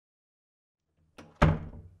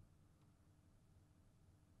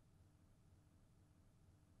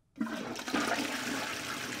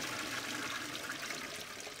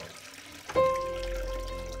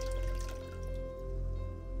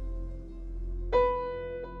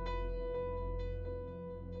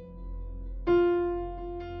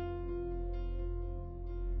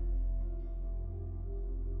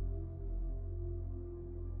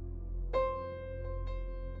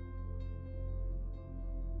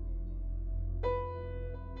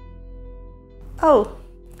Oh,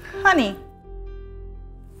 honey,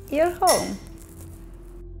 you're home.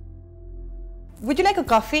 Would you like a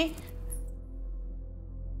coffee?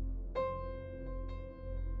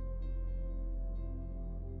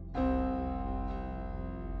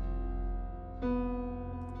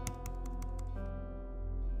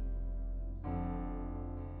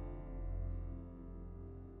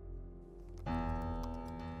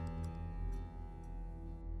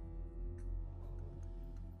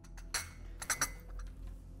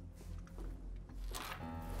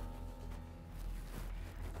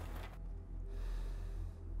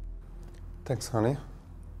 Thanks, honey.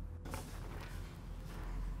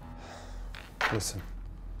 Listen,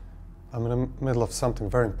 I'm in the middle of something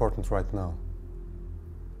very important right now.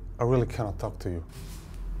 I really cannot talk to you.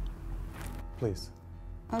 Please.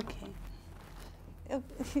 Okay.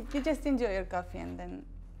 You just enjoy your coffee and then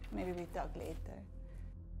maybe we talk later.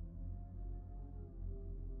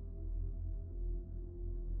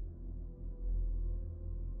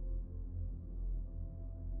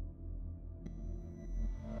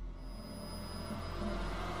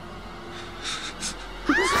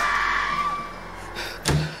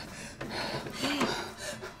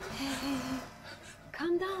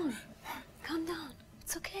 Calm down.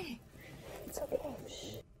 It's okay. It's okay.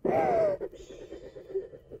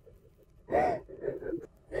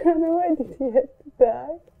 Rana, why did he have to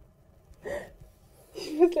die?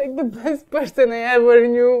 He was like the best person I ever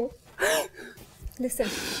knew. Listen,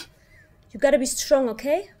 you gotta be strong,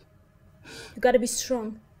 okay? You gotta be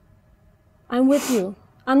strong. I'm with you.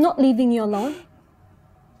 I'm not leaving you alone.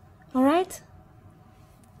 All right?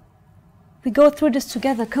 We go through this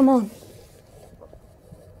together. Come on.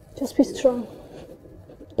 Just be strong.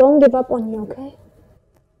 Don't give up on me, okay?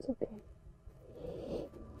 It's okay.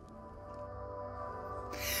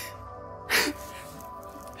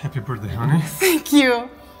 Happy birthday, honey. Thank you.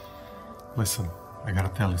 Listen, I gotta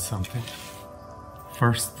tell you something.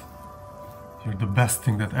 First, you're the best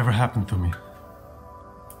thing that ever happened to me.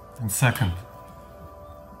 And second,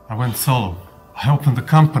 I went solo. I opened a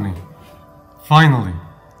company. Finally.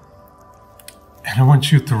 And I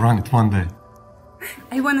want you to run it one day.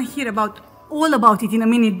 I want to hear all about it in a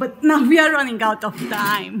minute, but now we are running out of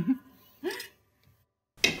time.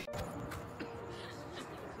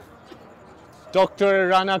 Dr.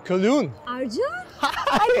 Rana Kaloon. Arjun?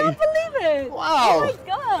 I can't believe it. Wow. Oh my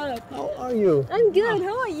God. How are you? I'm good.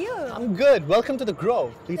 How are you? I'm good. Welcome to the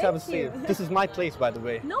Grove. Please have a Thank seat. you. This is my place, by the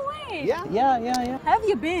way. No way. Yeah. How have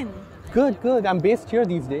you been? Good. I'm based here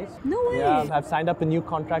these days. No way. Yeah, I've signed up a new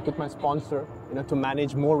contract with my sponsor, to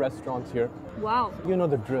manage more restaurants here. Wow. You know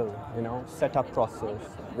the drill, setup process,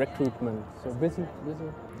 recruitment. So busy.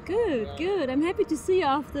 Good. I'm happy to see you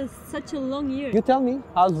after such a long year. You tell me,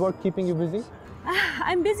 how's work keeping you busy?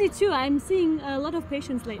 I'm busy too. I'm seeing a lot of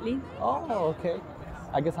patients lately. Oh, okay.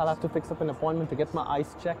 I guess I'll have to fix up an appointment to get my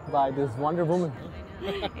eyes checked by this Wonder Woman.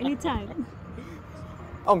 Anytime.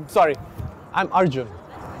 Oh, sorry. I'm Arjun.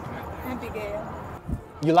 Abigail.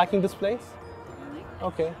 You liking this place?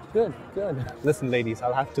 Okay, good. Listen, ladies,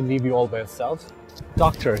 I'll have to leave you all by yourselves.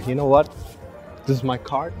 Doctor, you know what? This is my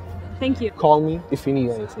card. Thank you. Call me if you need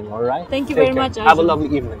anything, all right? Thank you Take very care. much, Arjun. Have a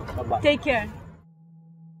lovely evening. Bye-bye. Take care.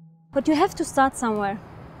 But you have to start somewhere.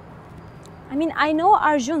 I mean, I know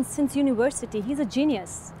Arjun since university. He's a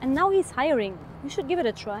genius. And now he's hiring. You should give it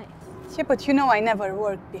a try. Yeah, but I never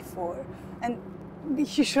worked before. And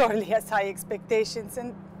he surely has high expectations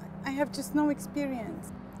and I have just no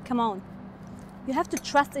experience. Come on. You have to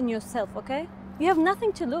trust in yourself, okay? You have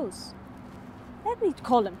nothing to lose. Let me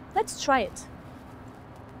call him. Let's try it.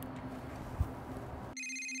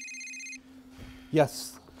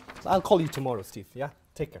 Yes. I'll call you tomorrow, Steve. Yeah?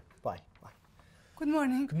 Take care. Bye. Good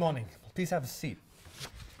morning. Good morning. Please have a seat.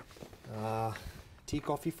 Tea,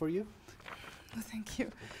 coffee for you? Oh, thank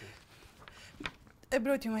you. I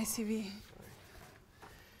brought you my CV.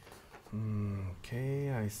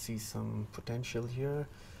 Okay, I see some potential here.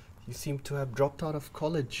 You seem to have dropped out of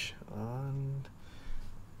college and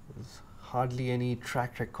there's hardly any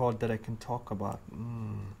track record that I can talk about.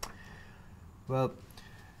 Well,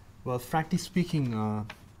 frankly speaking,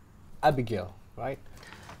 Abigail, right?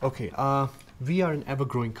 Okay, we are an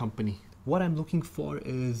ever-growing company. What I'm looking for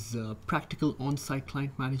is practical on-site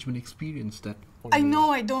client management experience that... I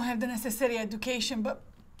know I don't have the necessary education, but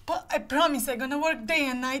I promise I'm gonna work day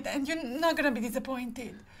and night and you're not gonna be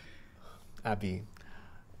disappointed. Abby,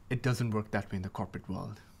 it doesn't work that way in the corporate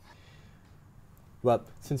world. Well,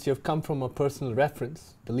 since you've come from a personal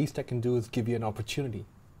reference, the least I can do is give you an opportunity.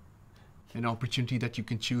 An opportunity that you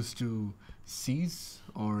can choose to seize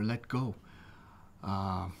or let go.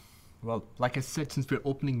 Well, like I said, since we're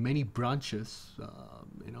opening many branches,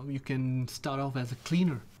 You can start off as a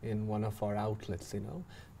cleaner in one of our outlets,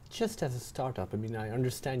 just as a startup. I mean, I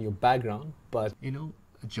understand your background, but,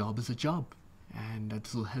 a job is a job, and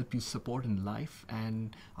that will help you support in life.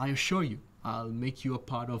 And I assure you, I'll make you a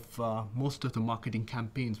part of most of the marketing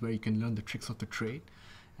campaigns where you can learn the tricks of the trade.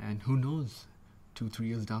 And who knows, 2-3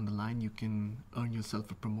 years down the line, you can earn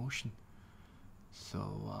yourself a promotion. So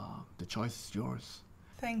the choice is yours.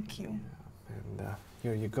 Thank you. Yeah, and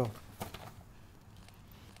here you go.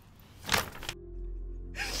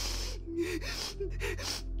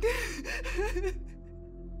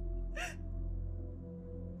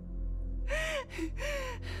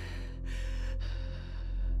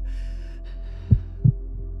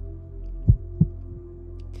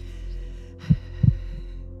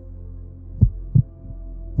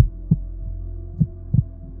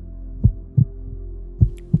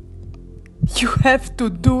 You have to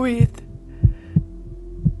do it.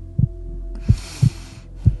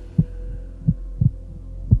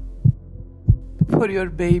 For your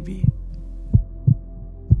baby.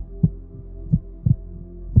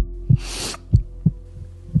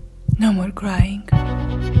 No more crying.